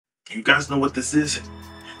You guys know what this is?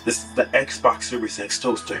 This is the Xbox Series X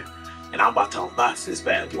toaster, and I'm about to unbox this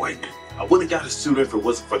bad boy. I would've got a suit if it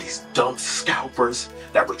wasn't for these dumb scalpers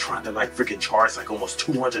that were trying to like freaking charge like almost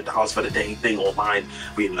 $200 for the dang thing online.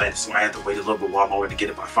 So I had to wait a little bit while longer to get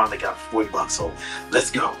it, but I finally got 40 bucks, so let's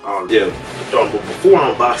go. But before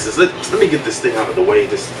I unbox this, let me get this thing out of the way.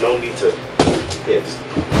 There's no need to,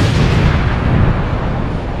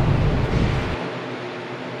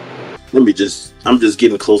 I'm just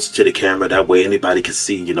getting closer to the camera, that way anybody can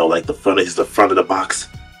see, you know, like the front is the front of the box.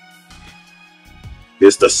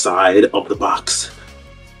 Here's the side of the box.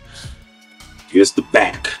 Here's the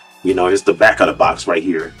back. You know, here's the back of the box right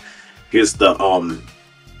here. Here's the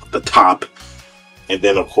top. And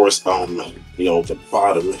then of course, you know, the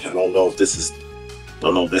bottom. I don't know if this is, I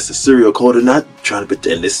don't know if that's a serial code or not. I'm trying to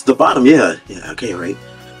pretend this is the bottom. Yeah, okay, right.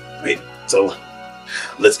 So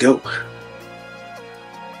let's go.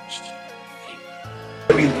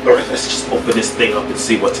 Let's just open this thing up and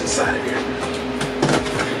see what's inside of here.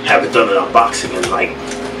 Haven't done an unboxing in like,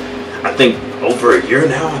 I think over a year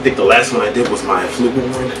now. I think the last one I did was my Flugal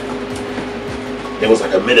one. It was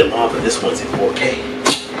like a minute long, but this one's in 4K.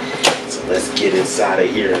 So let's get inside of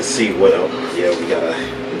here and see what else. Yeah, we got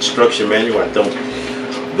an instruction manual. I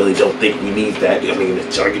really don't think we need that. I mean,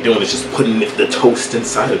 all you're doing is just putting the toast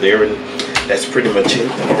inside of there, and that's pretty much it.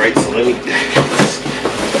 All right, so let me.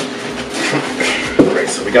 Alright,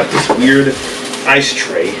 so we got this weird ice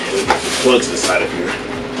tray and plugs inside of here.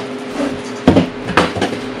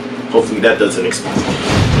 Hopefully that doesn't explode.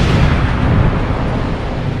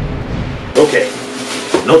 Okay,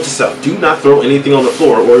 note to self, do not throw anything on the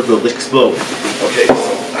floor or it will explode. Okay,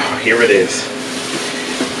 so here it is.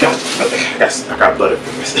 I got butter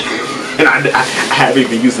for this. And I haven't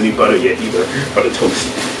even used any butter yet either for the toast.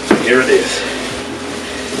 So here it is.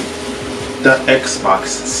 The Xbox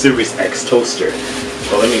Series X toaster.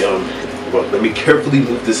 So let me carefully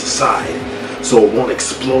move this aside so it won't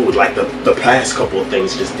explode like the past couple of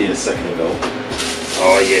things just did a second ago.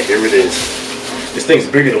 Oh yeah, here it is. This thing's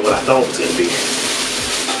bigger than what I thought it was gonna be.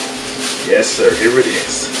 Yes sir, here it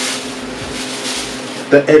is.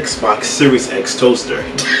 The Xbox Series X toaster.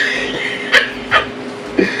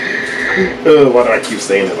 Why do I keep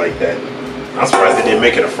saying it like that? I'm surprised they didn't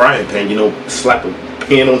make it a frying pan, you know, slap a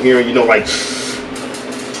pan on here, you know, like,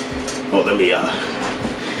 oh, let me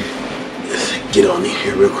get on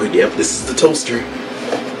here real quick. Yep, this is the toaster.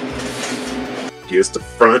 Here's the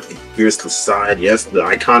front, here's the side. Yes, the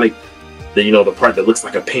iconic, the part that looks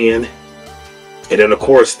like a pan. And then of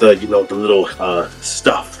course the little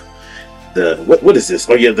stuff. What is this?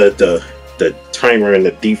 Oh yeah, the timer and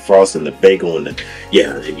the defrost and the bagel and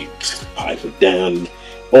and you pipe it down.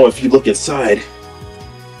 Oh, if you look inside,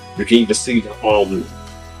 you can even see the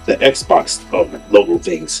Xbox logo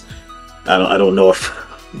things. I don't know if,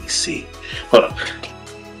 let me see. Hold on.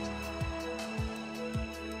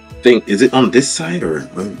 Is it on this side or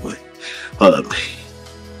what? Hold up.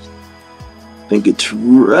 I think it's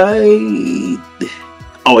right.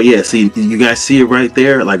 Oh yeah, see, you guys see it right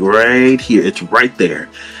there? Like right here. It's right there.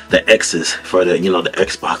 The X's for the, the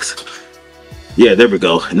Xbox. Yeah, there we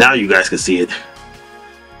go. Now you guys can see it.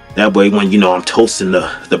 That way when, I'm toasting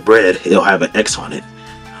the bread, it'll have an X on it.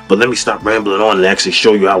 But let me stop rambling on and actually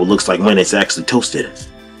show you how it looks like when it's actually toasted.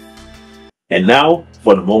 And now,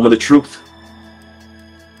 for the moment of truth.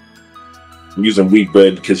 I'm using wheat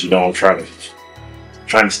bread because, I'm trying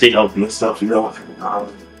to stay healthy and stuff, How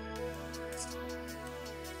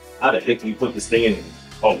the heck do you put this thing in?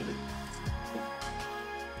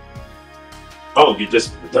 Oh, you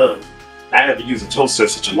just done. I haven't used a toaster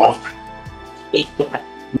such a long time.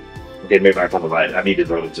 Okay, maybe I kind of lied. I needed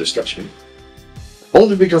another instruction.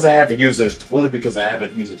 Only because I haven't used a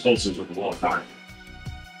toaster in a long time.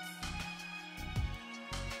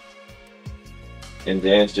 And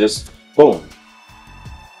then just boom.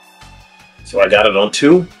 So I got it on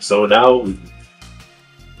 2. So now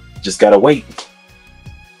just gotta wait.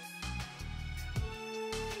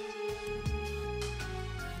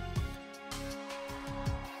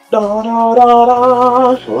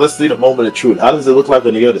 Well, let's see the moment of truth. How does it look like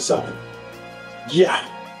on the other side? Yeah.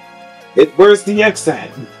 Where's the X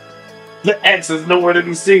at? The X is nowhere to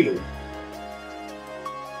be seen.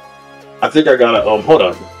 I think I gotta hold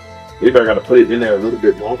on. Maybe I gotta put it in there a little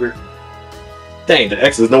bit longer. Dang, the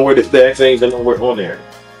X is nowhere. The X ain't nowhere on there.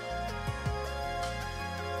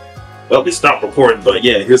 Well, we stopped recording, but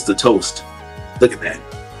yeah, here's the toast. Look at that.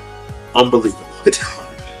 Unbelievable.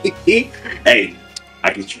 Hey,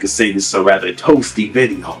 I guess you could say this is a rather toasty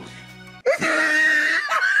video.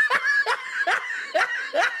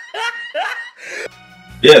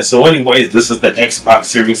 Yeah, so anyways, this is the Xbox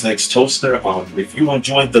Series X toaster. If you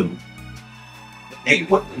enjoyed the... Hey,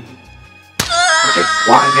 what? Okay,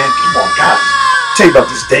 why, man? Come on, guys. Tell you about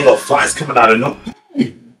these dang old flies coming out of no...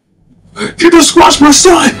 You just squashed my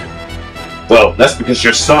son! Well, that's because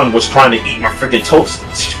your son was trying to eat my freaking toast.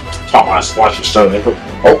 Talk about squash your son.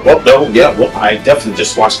 Oh, no, yeah, well, I definitely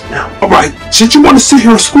just squashed him now. Alright, since you want to sit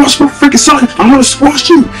here and squash my freaking son, I'm gonna squash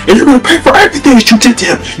you, and you're gonna pay for everything that you did to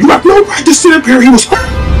him. You have no right to sit up here. He was hurt.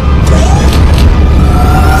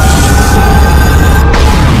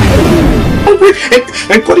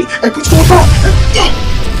 Hey, buddy, what's going on?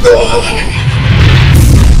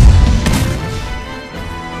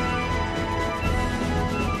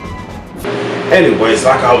 Anyways,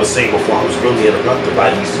 like I was saying before, I was really interrupted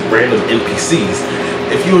by these random NPCs.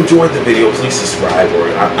 If you enjoyed the video, please subscribe, or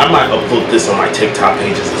I might upload this on my TikTok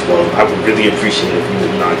pages as well. I would really appreciate it if you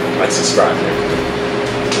would not like subscribe and everything.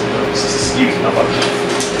 Excuse me, I'm about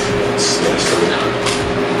to